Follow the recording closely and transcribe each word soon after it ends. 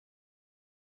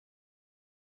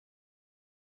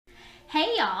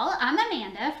Hey y'all, I'm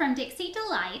Amanda from Dixie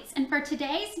Delights, and for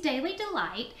today's Daily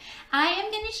Delight, I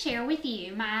am going to share with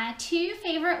you my 2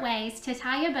 favorite ways to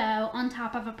tie a bow on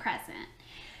top of a present.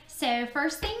 So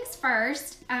first things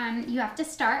first, you have to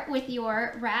start with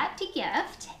your wrapped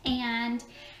gift, and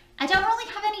I don't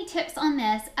really have any tips on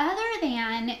this other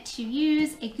than to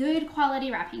use a good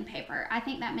quality wrapping paper. I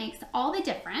think that makes all the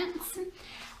difference.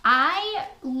 I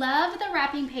love the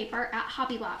wrapping paper at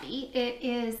Hobby Lobby. It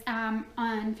is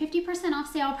on 50%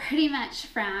 off sale pretty much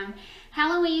from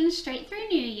Halloween straight through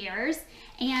New Year's,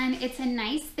 and it's a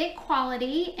nice thick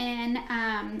quality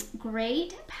and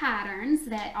great patterns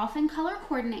that often color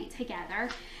coordinate together.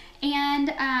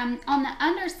 And on the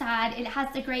underside, it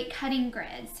has the great cutting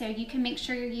grid, so you can make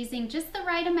sure you're using just the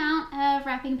right amount of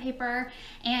wrapping paper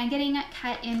and getting it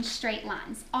cut in straight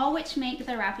lines, all which make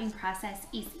the wrapping process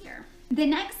easier. The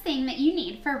next thing that you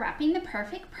need for wrapping the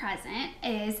perfect present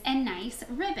is a nice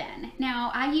ribbon.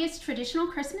 Now, I use traditional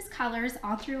Christmas colors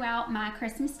all throughout my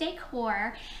Christmas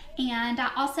decor, and I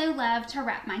also love to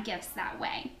wrap my gifts that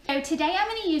way. So today I'm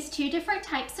going to use 2 different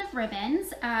types of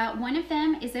ribbons. One of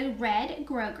them is a red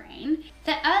grosgrain.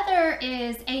 The other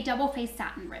is a double-faced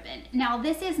satin ribbon. Now,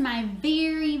 this is my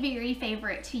very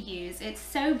favorite to use. It's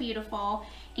so beautiful,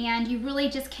 and you really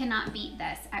just cannot beat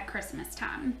this at Christmas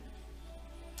time.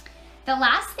 The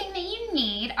last thing that you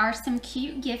need are some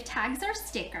cute gift tags or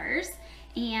stickers,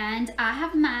 and I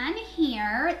have mine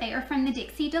here. They are from the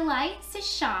Dixie Delights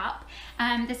shop.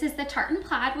 This is the tartan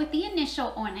plaid with the initial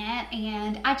on it,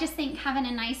 and I just think having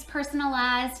a nice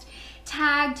personalized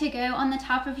tag to go on the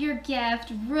top of your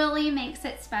gift really makes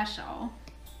it special.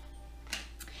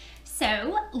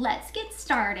 So let's get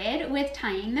started with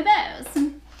tying the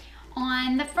bows.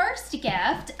 On the first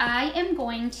gift, I am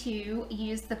going to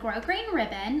use the grosgrain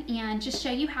ribbon and just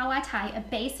show you how I tie a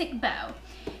basic bow.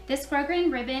 This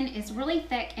grosgrain ribbon is really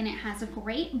thick and it has a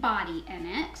great body in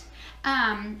it.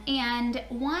 And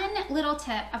one little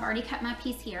tip, I've already cut my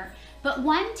piece here, but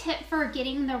one tip for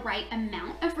getting the right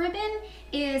amount of ribbon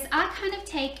is I kind of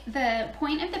take the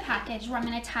point of the package where I'm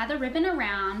going to tie the ribbon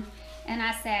around, and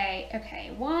I say,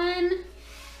 okay, 1,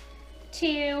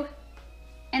 2,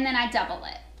 and then I double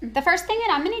it. The first thing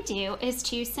that I'm going to do is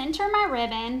to center my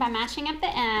ribbon by matching up the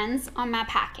ends on my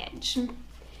package.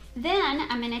 Then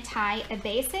I'm going to tie a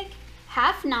basic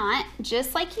half knot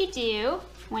just like you do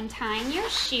when tying your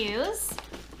shoes,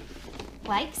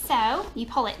 like so. You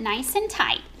pull it nice and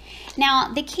tight.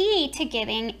 Now, the key to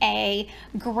getting a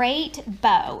great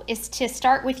bow is to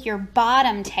start with your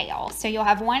bottom tail. So you'll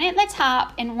have one at the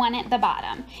top and one at the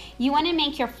bottom. You want to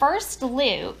make your first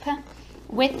loop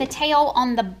with the tail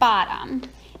on the bottom.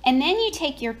 And then you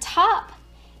take your top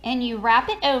and you wrap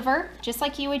it over, just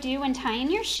like you would do when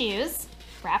tying your shoes.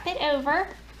 Wrap it over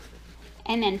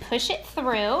and then push it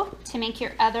through to make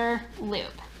your other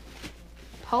loop.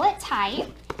 Pull it tight.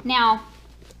 Now,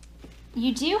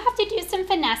 you do have to do some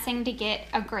finessing to get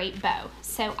a great bow.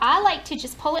 So I like to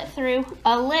just pull it through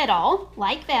a little,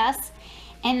 like this,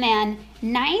 and then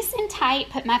nice and tight,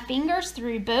 put my fingers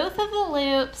through both of the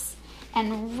loops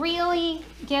and really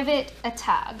give it a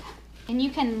tug. And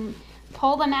you can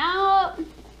pull them out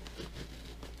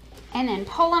and then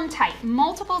pull them tight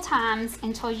multiple times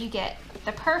until you get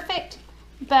the perfect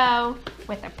bow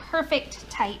with a perfect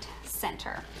tight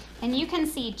center. And you can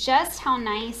see just how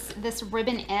nice this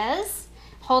ribbon is,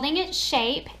 holding its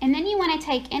shape. And then you want to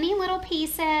take any little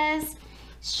pieces,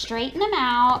 straighten them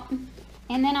out,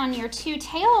 and then on your 2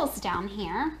 tails down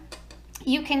here,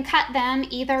 you can cut them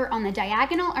either on the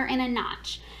diagonal or in a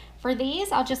notch. For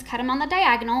these, I'll just cut them on the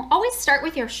diagonal. Always start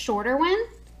with your shorter one,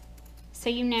 so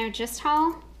you know just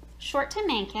how short to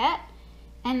make it,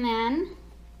 and then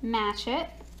match it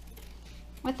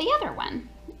with the other one.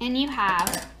 And you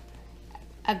have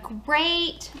a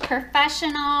great,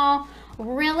 professional,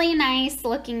 really nice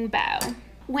looking bow.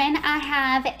 When I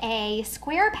have a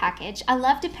square package, I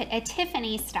love to put a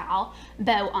Tiffany style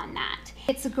bow on that.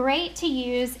 It's great to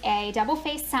use a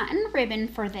double-faced satin ribbon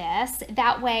for this.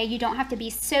 That way you don't have to be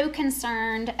so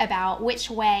concerned about which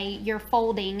way you're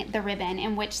folding the ribbon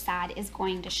and which side is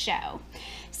going to show.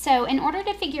 So in order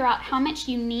to figure out how much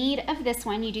you need of this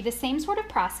one, you do the same sort of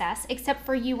process, except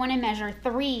for you want to measure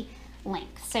 3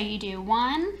 lengths. So you do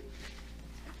 1,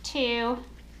 2,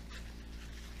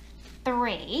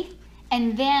 3.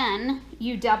 And then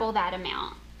you double that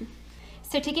amount.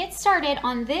 So to get started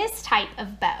on this type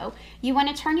of bow, you want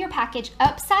to turn your package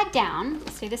upside down.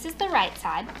 So this is the right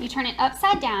side. You turn it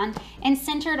upside down and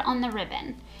centered on the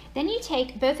ribbon. Then you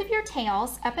take both of your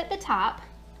tails up at the top,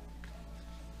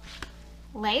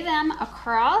 lay them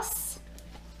across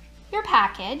your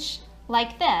package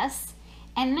like this,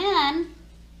 and then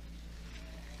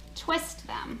twist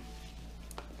them.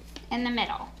 in the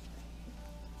middle.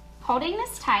 Holding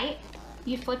this tight,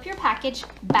 you flip your package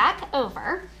back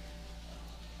over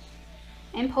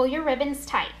and pull your ribbons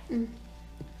tight.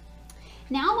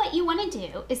 Now what you want to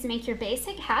do is make your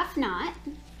basic half knot,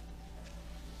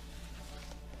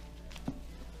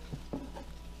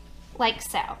 like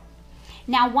so.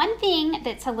 Now one thing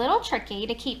that's a little tricky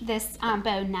to keep this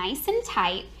bow nice and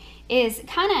tight is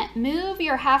kind of move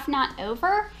your half knot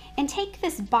over and take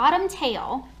this bottom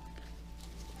tail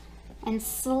and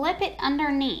slip it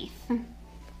underneath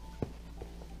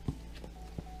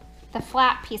the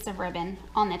flat piece of ribbon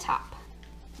on the top.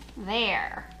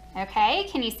 There, okay,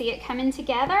 can you see it coming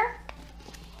together?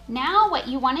 Now what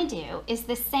you want to do is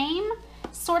the same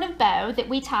sort of bow that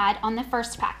we tied on the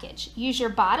first package. Use your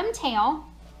bottom tail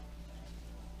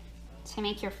to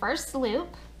make your first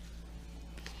loop,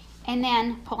 and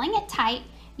then pulling it tight,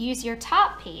 use your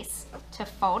top piece to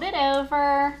fold it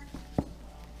over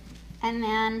and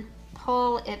then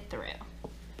pull it through.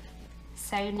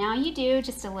 So now you do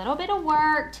just a little bit of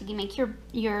work to make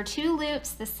your two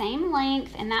loops the same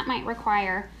length, and that might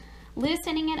require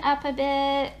loosening it up a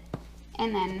bit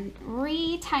and then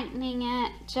re-tightening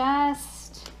it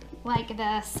just like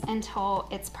this until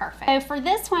it's perfect. So for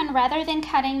this one, rather than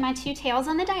cutting my two tails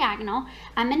on the diagonal,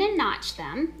 I'm gonna notch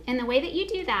them. And the way that you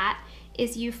do that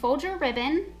is you fold your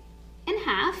ribbon in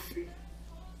half,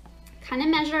 kind of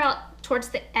measure out towards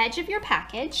the edge of your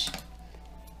package,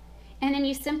 and then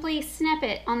you simply snip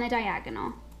it on the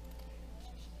diagonal.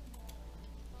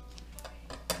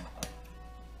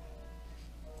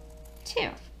 Two.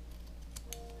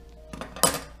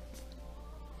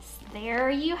 There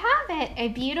you have it, a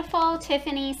beautiful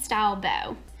Tiffany style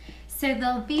bow. So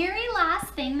the very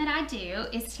last thing that I do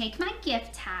is take my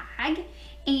gift tag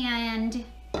and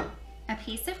a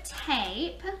piece of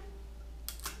tape,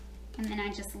 and then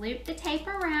I just loop the tape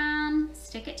around,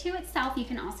 stick it to itself. You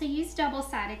can also use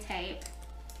double-sided tape,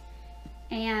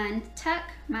 and tuck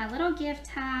my little gift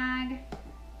tag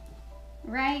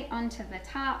right onto the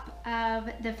top of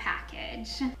the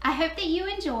package. I hope that you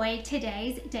enjoyed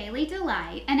today's Daily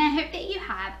Delight, and I hope that you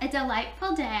have a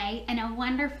delightful day and a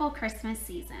wonderful Christmas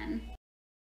season.